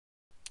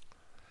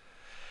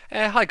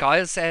Hi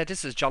guys,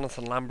 this is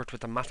Jonathan Lambert with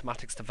the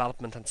Mathematics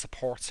Development and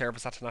Support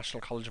Service at the National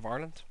College of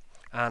Ireland.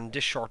 And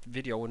this short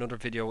video, another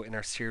video in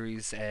our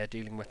series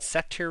dealing with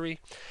set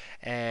theory.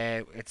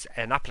 It's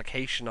an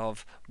application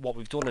of what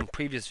we've done in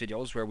previous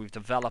videos where we've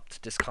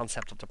developed this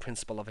concept of the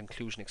principle of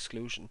inclusion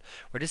exclusion,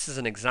 where this is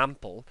an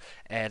example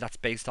that's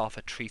based off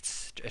a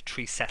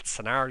three set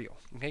scenario.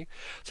 Okay,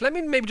 so let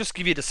me maybe just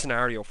give you the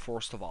scenario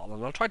first of all,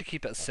 and I'll try to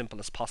keep it as simple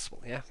as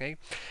possible. Yeah, okay.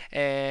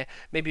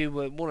 Maybe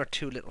with one or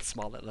two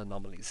small little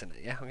anomalies in it.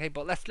 Yeah, okay.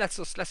 But let's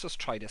just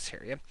try this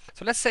here. Yeah.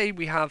 So let's say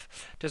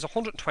there's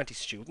 120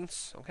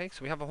 students. Okay,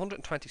 so we have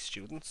 120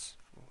 students.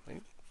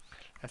 Okay.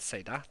 Let's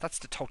say that's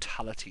the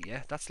totality.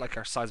 Yeah, that's like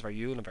our size of our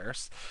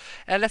universe.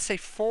 Let's say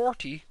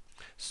 40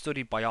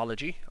 study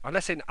biology, or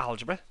let's say in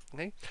algebra.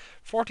 Okay,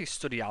 40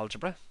 study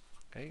algebra.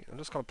 Okay, I'm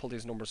just going to pull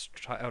these numbers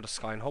out of the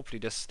sky, and hopefully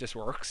this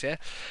works. Yeah,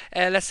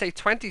 let's say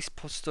 20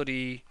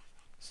 study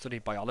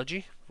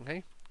biology.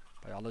 Okay,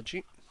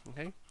 biology.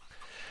 Okay,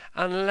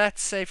 and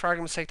let's say for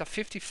argument's sake that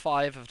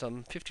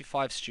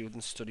 55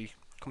 students study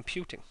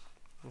computing.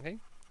 Okay,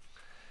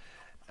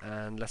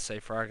 and let's say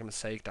for argument's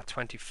sake that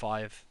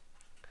 25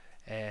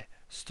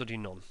 study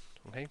none.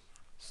 Okay,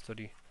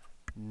 study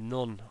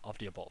none of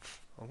the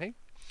above. Okay,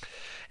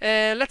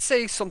 let's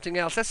say something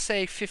else. Let's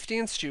say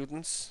 15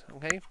 students.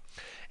 Okay,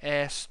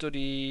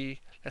 study,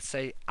 let's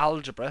say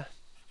algebra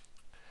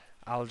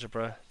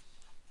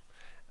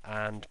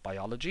and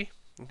biology.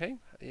 Okay,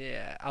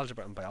 yeah,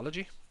 algebra and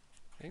biology.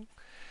 Okay,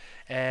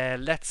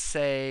 let's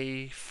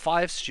say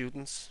 5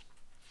 students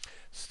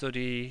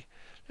study,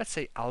 let's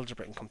say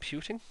algebra and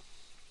computing.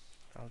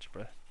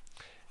 Algebra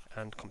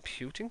and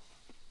computing.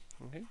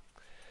 Okay.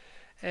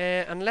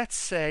 And let's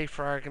say,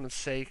 for argument's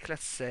sake,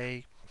 let's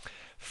say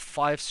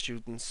 5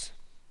 students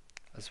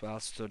as well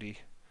study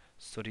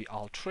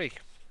all three.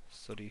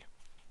 Study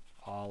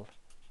all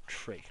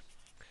three.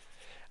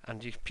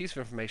 And the piece of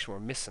information we're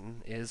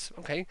missing is,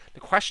 okay,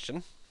 the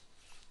question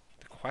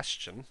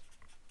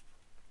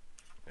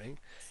okay,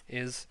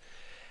 is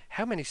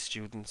how many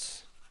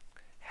students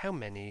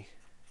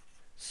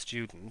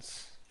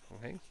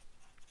okay,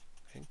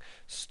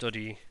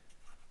 study,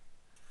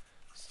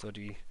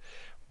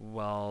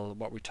 well,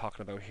 what we're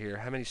talking about here,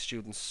 how many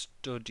students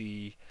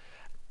study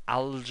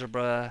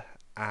algebra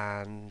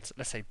and,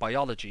 let's say,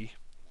 biology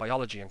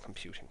and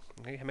computing.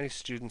 Okay, how many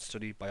students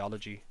study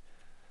biology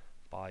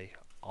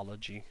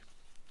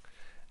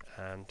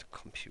and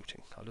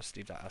computing? I'll just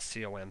leave that as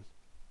COMP.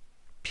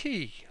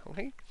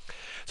 Okay,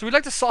 so we'd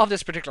like to solve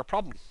this particular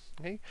problem.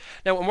 Okay,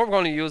 now what we're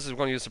going to use is we're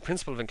going to use the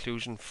principle of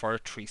inclusion for a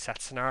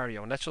 3-set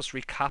scenario, and let's just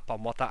recap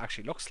on what that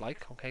actually looks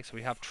like. Okay, so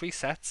we have 3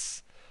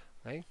 sets.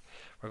 Okay,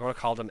 we're going to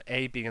call them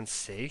A, B, and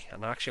C,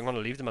 and actually I'm going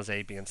to leave them as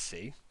A, B, and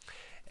C.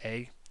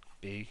 A,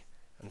 B,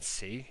 and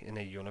C in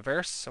a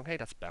universe. Okay,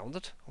 that's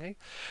bounded. Okay,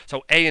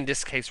 so A in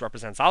this case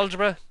represents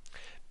algebra.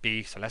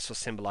 B, so let's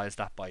just symbolize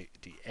that by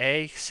the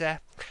A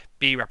set.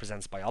 B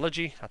represents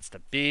biology, that's the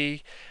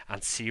B,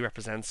 and C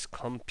represents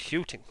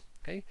computing.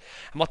 Okay,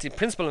 and what the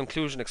principle of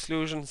inclusion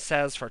exclusion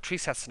says for a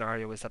 3-set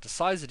scenario is that the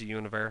size of the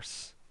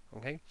universe,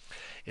 okay,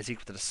 is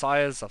equal to the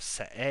size of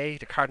set A,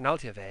 the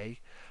cardinality of A,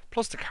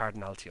 plus the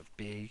cardinality of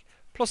B,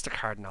 plus the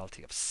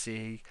cardinality of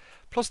C,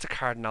 plus the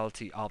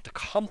cardinality of the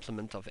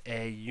complement of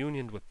A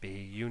union with B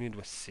union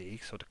with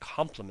C, so the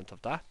complement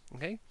of that.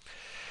 Okay,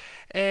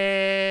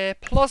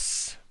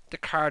 plus the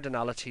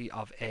cardinality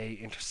of A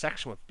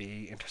intersection with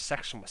B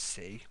intersection with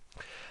C,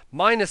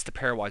 minus the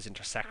pairwise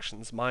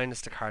intersections,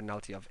 minus the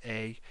cardinality of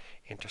A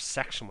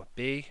intersection with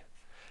B,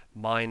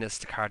 minus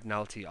the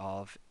cardinality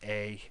of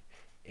A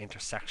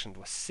intersection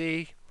with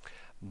C,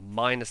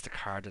 minus the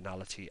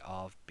cardinality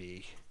of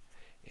B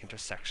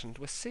intersection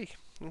with C.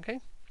 Okay.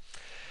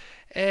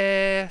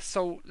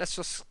 So let's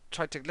just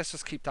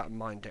keep that in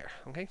mind there.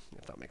 Okay,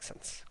 if that makes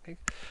sense. Okay.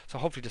 So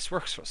hopefully this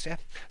works for us. Yeah.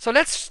 So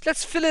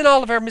let's fill in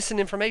all of our missing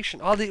information.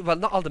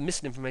 Not all the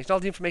missing information. All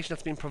the information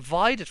that's been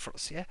provided for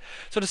us. Yeah.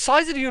 So the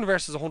size of the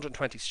universe is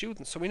 120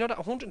 students. So we know that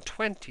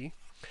 120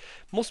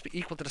 must be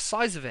equal to the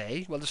size of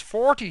A. Well, there's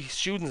 40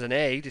 students in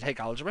A. They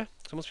take algebra,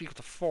 so it must be equal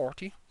to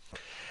 40.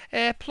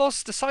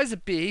 Plus the size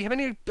of B. How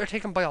many are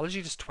taking biology?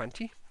 There's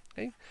 20.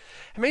 Okay.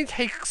 How many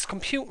takes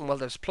computing? Well,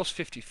 there's plus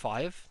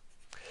 55.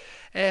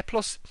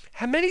 Plus,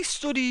 how many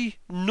study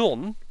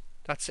none?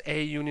 That's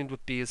A union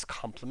with B is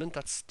complement.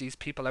 That's these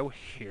people out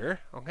here.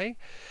 Okay.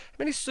 How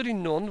many study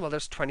none? Well,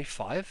 there's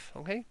 25.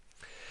 Okay.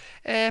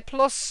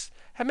 Plus,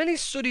 how many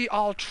study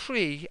all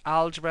 3,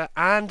 algebra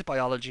and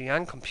biology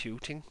and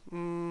computing?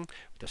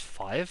 There's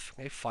 5.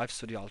 Okay, 5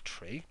 study all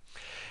 3.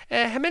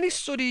 How many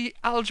study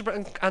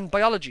algebra and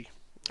biology?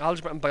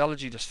 Algebra and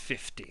biology, there's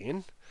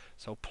 15.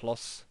 So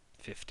plus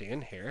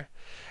 15 here.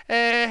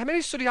 How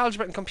many study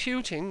algebra and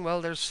computing?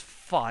 Well, there's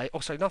 5. Oh,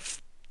 sorry, not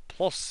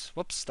plus.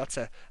 Whoops, that's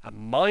a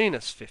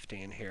minus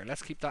 15 here.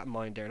 Let's keep that in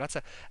mind there. That's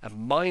a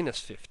minus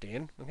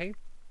 15. Okay.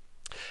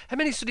 How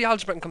many study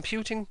algebra and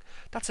computing?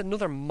 That's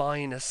another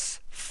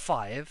minus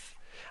 5.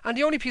 And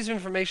the only piece of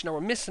information that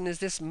we're missing is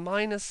this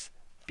minus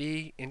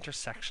B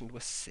intersection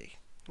with C.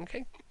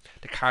 Okay,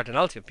 the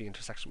cardinality of B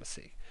intersection with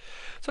C.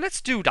 So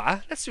let's do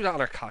that. Let's do that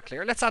on our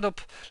calculator. Let's add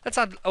up. Let's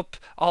add up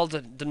all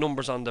the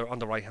numbers on the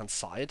right hand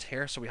side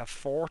here. So we have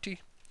 40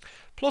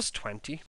 plus 20